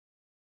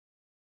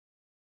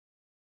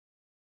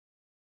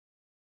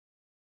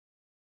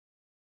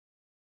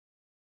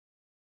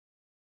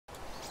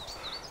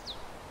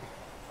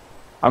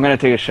I'm gonna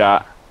take a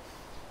shot.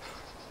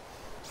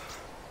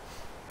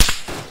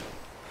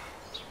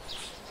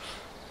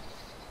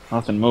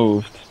 Nothing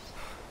moved.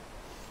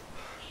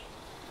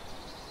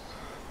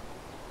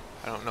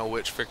 I don't know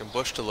which freaking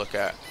bush to look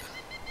at.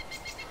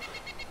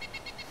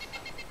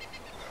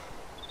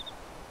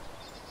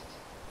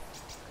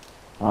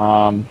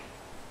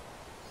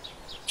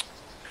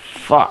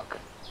 Fuck.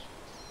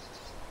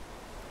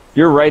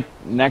 You're right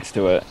next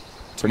to it.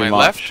 To my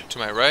much. left? To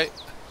my right?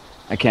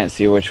 I can't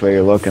see which way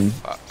you're looking.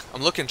 Fuck.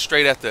 I'm looking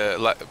straight at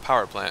the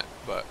power plant,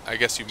 but I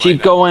guess you might Keep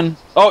not. going.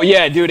 Oh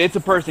yeah, dude, it's a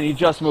person. He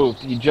just moved.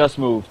 He just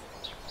moved.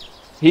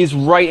 He's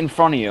right in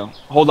front of you.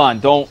 Hold on.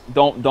 Don't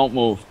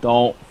move.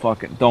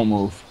 Don't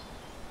move.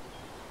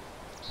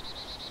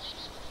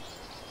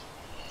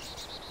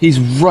 He's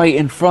right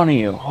in front of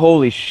you.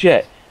 Holy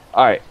shit.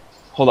 All right.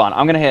 Hold on.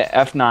 I'm going to hit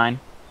F9.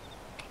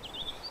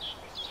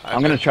 I'm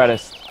going to try to...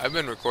 I've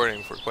been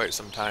recording for quite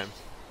some time.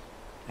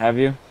 Have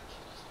you?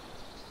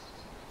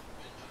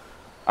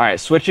 All right.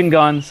 Switching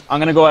guns. I'm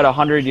going to go at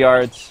 100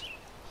 yards.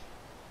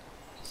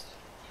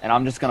 And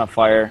I'm just going to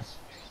fire.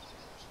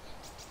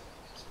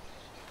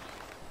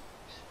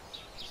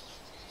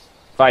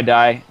 If I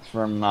die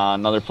from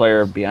another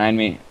player behind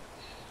me,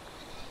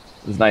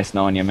 it was nice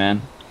knowing you,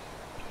 man.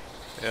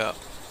 Yeah.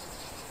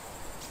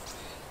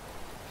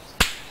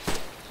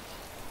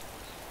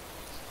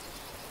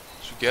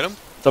 Did you get him?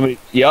 Somebody...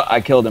 Yeah, I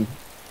killed him.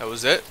 That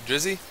was it?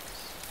 Drizzy?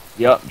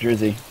 Yep,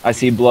 Drizzy. I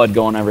see blood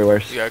going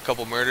everywhere. You got a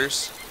couple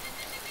murders?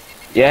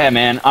 Yeah,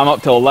 man. I'm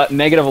up to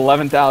negative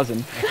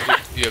 11,000.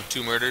 You have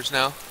 2 murders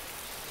now?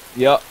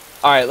 Yep.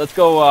 All right, let's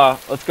go.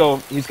 Let's go.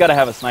 He's got to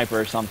have a sniper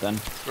or something.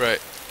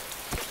 Right.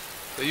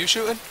 Are you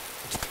shooting?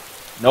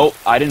 Nope,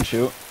 I didn't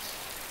shoot.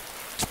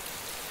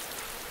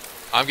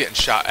 I'm getting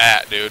shot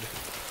at, dude.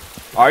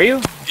 Are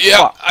you? Yeah,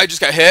 Fuck. I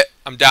just got hit.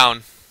 I'm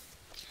down.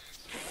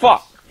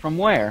 Fuck. From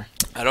where?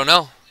 I don't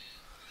know.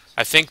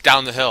 I think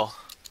down the hill.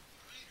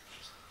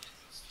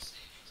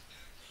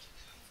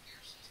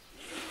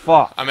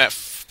 Fuck. I'm at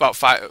about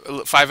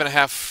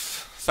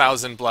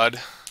 5,500 blood.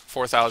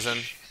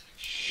 4,000.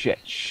 Shit.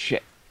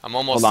 I'm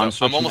almost Hold on,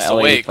 I'm almost to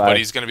awake, L85. but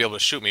he's gonna be able to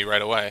shoot me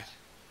right away.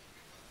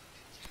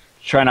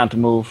 Try not to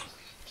move.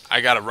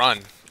 I gotta run.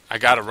 I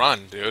gotta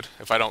run, dude.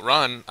 If I don't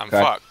run, I'm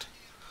Okay. fucked.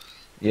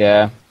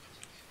 Yeah.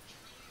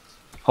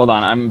 Hold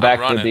on, I'm back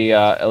to running. the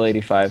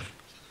L85.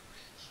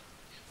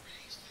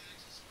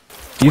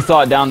 You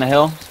thought down the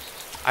hill?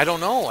 I don't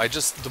know.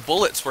 The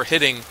bullets were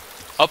hitting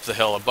up the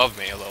hill above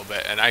me a little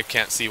bit, and I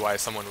can't see why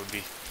someone would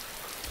be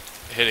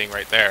hitting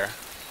right there.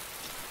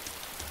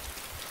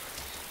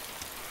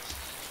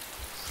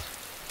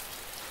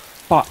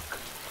 Fuck.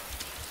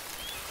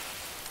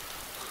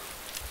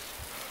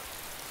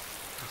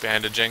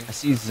 Bandaging. I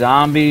see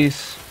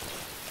zombies.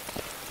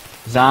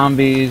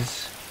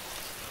 Zombies.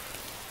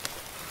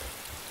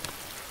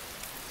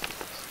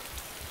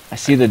 I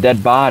see the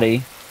dead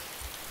body.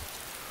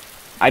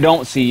 I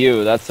don't see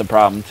you. That's the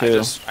problem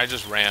too. I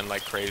just ran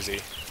like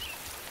crazy.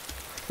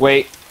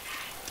 Wait.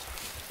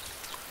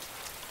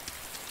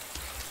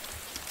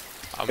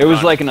 I'm It was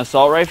running. like an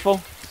assault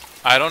rifle?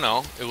 I don't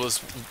know. It was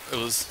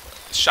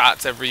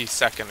shots every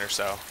second or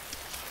so.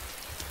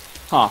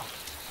 Huh.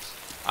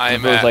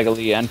 I'm It was at like a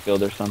Lee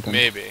Enfield or something.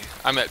 maybe.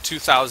 I'm at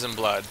 2,000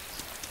 blood.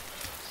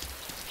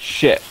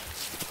 Shit.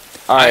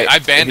 Alright. I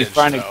bandaged if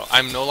though.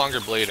 I'm no longer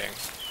bleeding.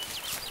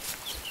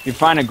 If you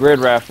find a grid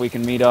raft, we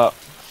can meet up.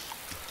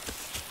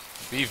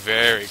 Be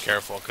very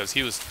careful, because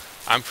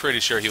I'm pretty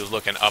sure he was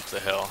looking up the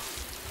hill.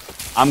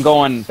 I'm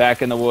going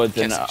back in the woods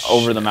and Can't see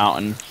over the shit.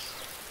 mountain.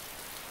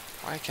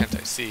 Why can't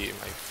I see?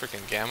 My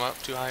freaking gamma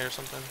up too high or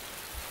something?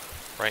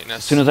 Brightness.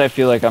 As soon as I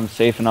feel like I'm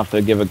safe enough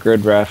to give a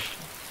grid raft,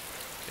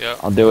 Yep.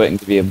 I'll do it and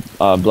give you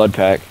a blood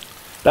pack.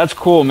 That's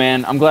cool,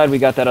 man. I'm glad we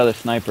got that other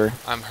sniper.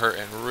 I'm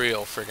hurting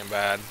real freaking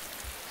bad.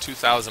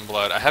 2,000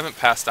 blood. I haven't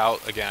passed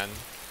out again.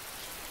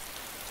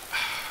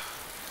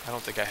 I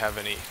don't think I have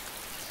any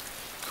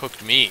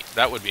cooked meat.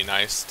 That would be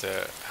nice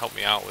to help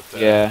me out with the...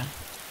 Yeah.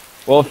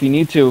 Well, if you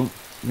need to, you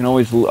can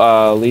always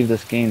leave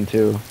this game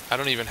too. I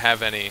don't even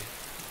have any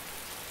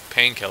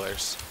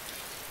painkillers.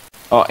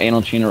 Oh,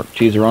 Anal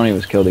Cheeseroni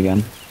was killed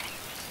again.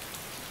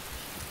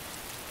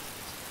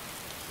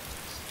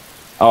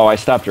 Oh, I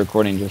stopped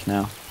recording just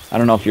now. I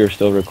don't know if you're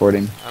still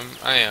recording.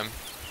 I am.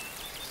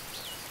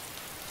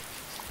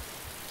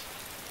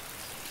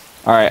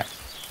 Alright.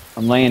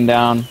 I'm laying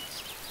down.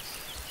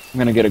 I'm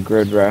gonna get a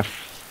grid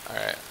ref.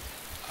 Alright.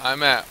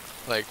 I'm at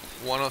like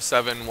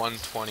 107,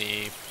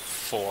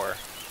 124.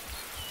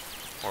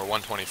 Or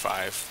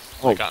 125.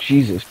 Oh,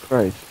 Jesus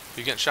Christ.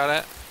 You getting shot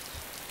at?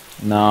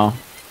 No.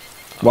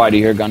 Why, do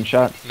you hear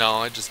gunshots?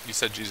 No, you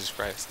said Jesus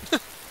Christ.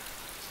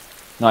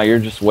 No, you're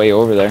just way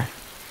over there.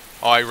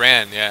 Oh, I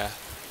ran, yeah.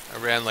 I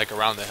ran like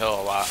around the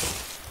hill a lot.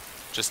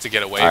 Just to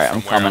get away Alright, from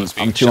I'm where I coming. was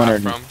being I'm shot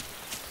 200. from.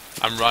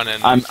 I'm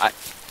running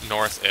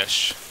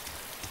north-ish.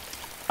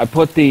 I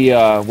put the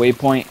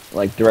waypoint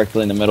like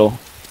directly in the middle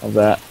of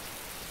that.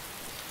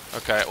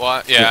 Okay,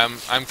 well, yeah,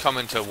 I'm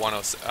coming to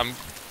 107. I'm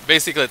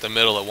basically at the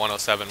middle of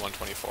 107,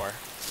 124.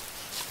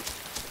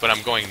 But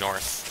I'm going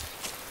north.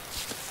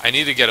 I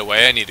need to get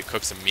away. I need to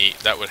cook some meat.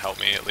 That would help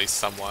me at least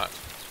somewhat.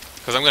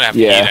 Because I'm going to have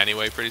to Yeah. eat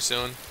anyway pretty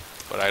soon.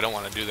 But I don't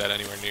want to do that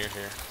anywhere near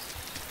here.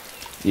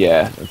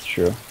 Yeah, that's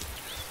true.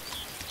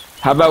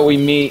 How about we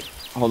meet...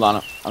 Hold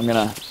on, I'm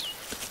gonna...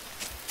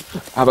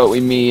 How about we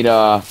meet,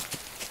 at...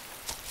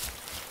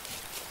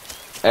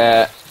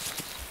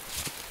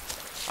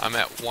 I'm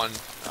at one...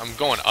 I'm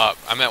going up.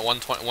 I'm at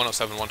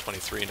 107,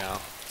 123 now.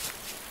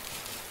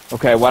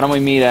 Okay, why don't we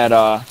meet at,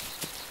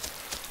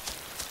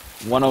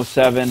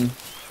 107,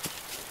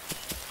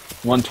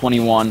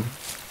 121.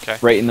 Okay.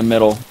 Right in the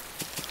middle.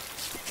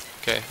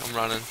 Okay, I'm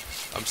running.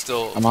 I'm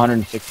still... I'm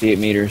 168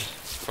 meters.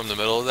 From the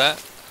middle of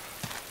that?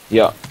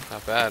 Yep.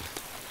 Not bad.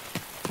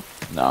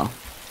 No.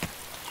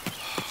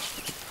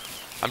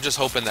 I'm just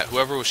hoping that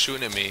whoever was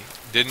shooting at me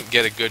didn't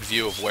get a good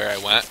view of where I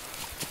went.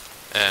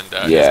 And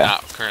is Yeah.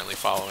 not currently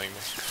following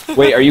me.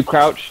 Wait, are you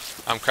crouched?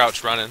 I'm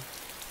crouched running.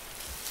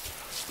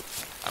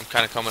 I'm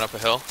kind of coming up a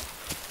hill.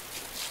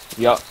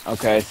 Yep.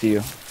 Okay, I see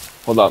you.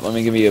 Hold up, let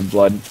me give you a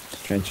blood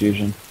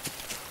transfusion.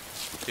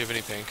 Do you have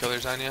any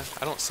painkillers on you?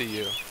 I don't see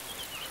you.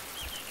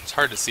 It's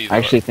hard to see. I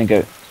actually think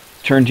I...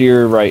 Turn to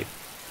your right.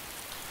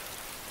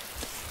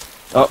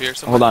 Oh, Here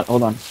somewhere?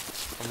 hold on.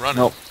 I'm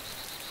running. Nope.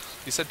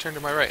 You said turn to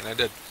my right, and I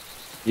did.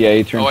 Yeah,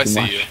 you turned Oh, I too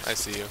see much. you. I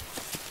see you.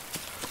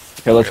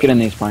 Here, let's get in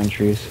these pine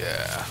trees.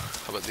 Yeah.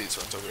 How about these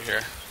ones over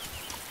here?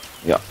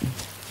 Yep.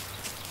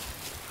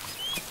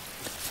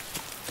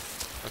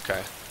 Okay.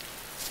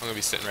 I'm gonna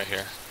be sitting right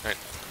here. Right.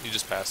 You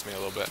just passed me a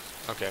little bit.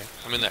 Okay.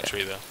 I'm in that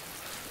tree though.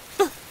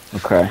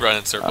 Okay.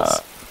 Running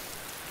circles.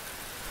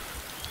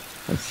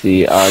 Let's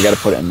see. I gotta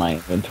put it in my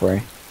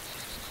inventory.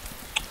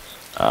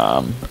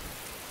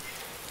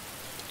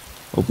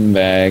 Open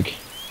bag.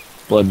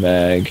 Blood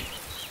bag.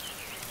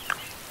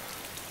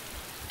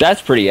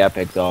 That's pretty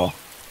epic, though.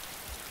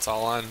 It's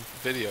all on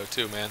video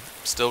too, man.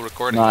 I'm still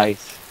recording.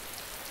 Nice.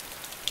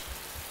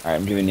 Alright,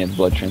 I'm giving you the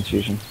blood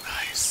transfusion.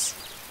 Nice.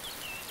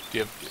 Do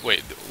you have,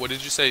 wait, what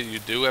did you say? You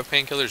do have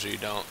painkillers or you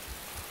don't?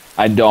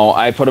 I don't.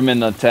 I put them in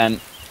the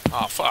tent.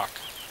 Oh, fuck.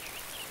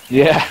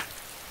 Yeah.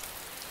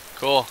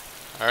 Cool.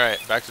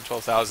 Alright, back to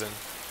 12,000.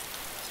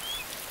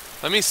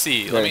 Let me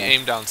see. Let me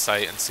aim down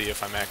sight and see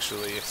if I'm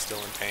actually still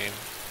in pain.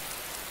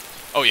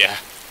 Oh, yeah.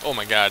 Oh,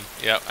 my God.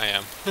 Yep, I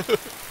am.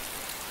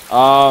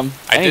 I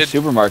think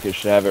supermarkets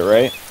should have it,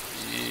 right?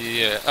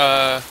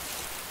 Yeah,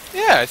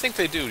 yeah, I think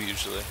they do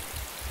usually.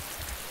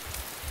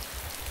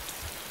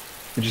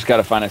 We just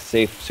gotta find a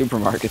safe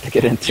supermarket to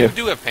get into. You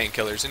do have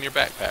painkillers in your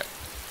backpack.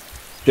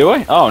 Do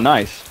I? Oh,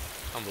 nice.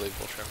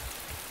 Unbelievable,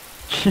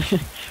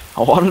 Trevor.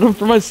 I wanted them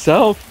for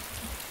myself.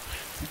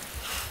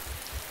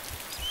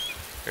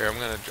 Here, I'm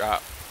gonna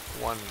drop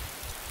one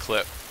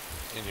clip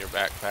in your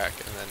backpack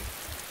and then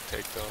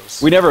take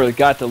those. We never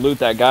got to loot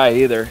that guy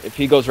either. If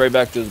he goes right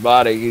back to his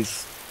body,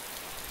 he's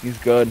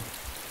good.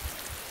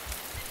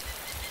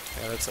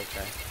 Yeah, that's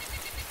okay.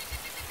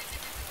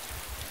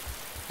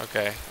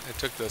 Okay, I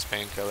took those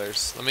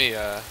painkillers. Let me,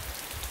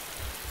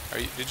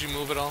 did you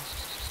move at all?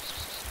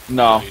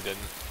 No. You didn't.